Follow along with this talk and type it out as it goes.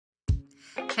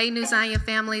Hey, New Zion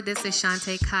family, this is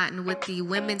Shantae Cotton with the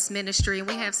Women's Ministry, and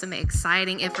we have some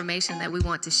exciting information that we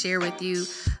want to share with you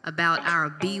about our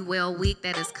Be Well Week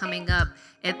that is coming up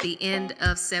at the end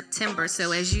of September.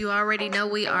 So as you already know,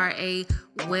 we are a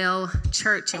well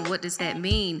church. And what does that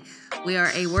mean? We are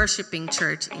a worshiping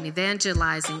church, an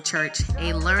evangelizing church,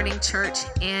 a learning church,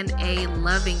 and a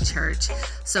loving church.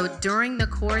 So during the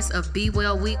course of Be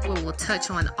Well Week, we will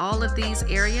touch on all of these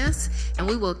areas, and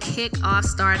we will kick off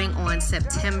starting on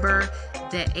September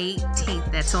the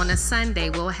 18th. That's on a Sunday.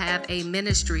 We'll have a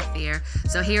ministry fair.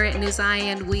 So here at New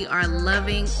Zion, we are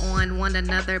loving on one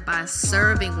another by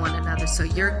serving one another. So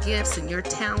your gifts and your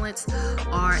talents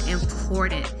are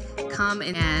important. Come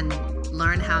and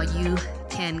learn how you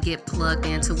can get plugged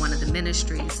into one of the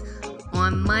ministries.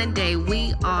 On Monday,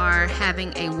 we are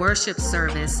having a worship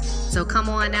service. So come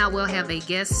on out. We'll have a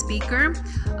guest speaker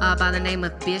by the name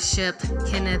of Bishop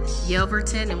Kenneth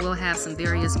Yelverton, and we'll have some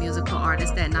various musical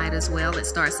artists that night as well. It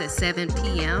starts at 7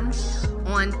 p.m.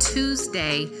 On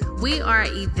Tuesday, we are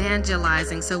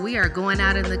evangelizing. So we are going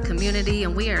out in the community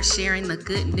and we are sharing the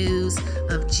good news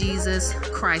of Jesus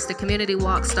Christ. The community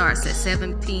walk starts at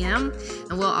 7 p.m.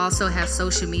 and we'll also have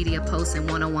social media posts and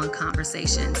one-on-one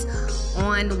conversations.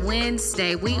 On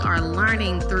Wednesday, we are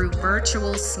learning through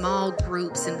virtual small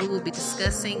groups, and we will be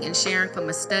discussing and sharing from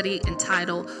a study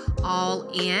entitled All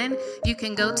In. You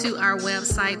can go to our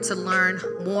website to learn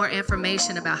more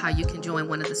information about how you can join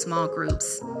one of the small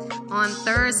groups. On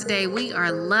Thursday, we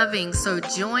are loving, so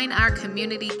join our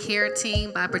community care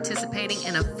team by participating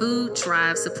in a food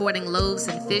drive supporting loaves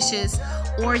and fishes,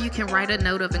 or you can write a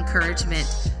note of encouragement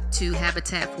to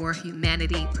Habitat for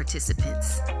Humanity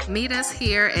participants. Meet us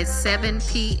here at 7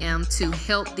 p.m. to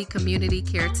help the community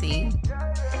care team.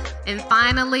 And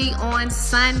finally, on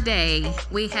Sunday,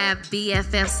 we have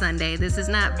BFF Sunday. This is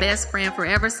not Best Friend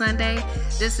Forever Sunday.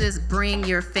 This is Bring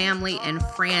Your Family and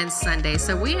Friends Sunday.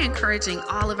 So we're encouraging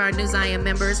all of our New Zion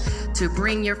members to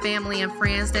bring your family and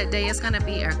friends that day. It's going to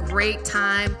be a great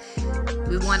time.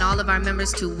 We want all of our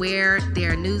members to wear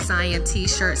their New Zion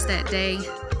t-shirts that day.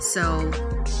 So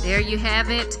there you have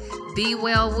it. Be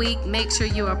Well Week. Make sure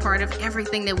you are part of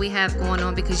everything that we have going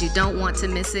on because you don't want to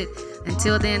miss it.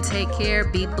 Until then, take care,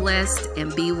 be blessed,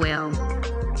 and be well.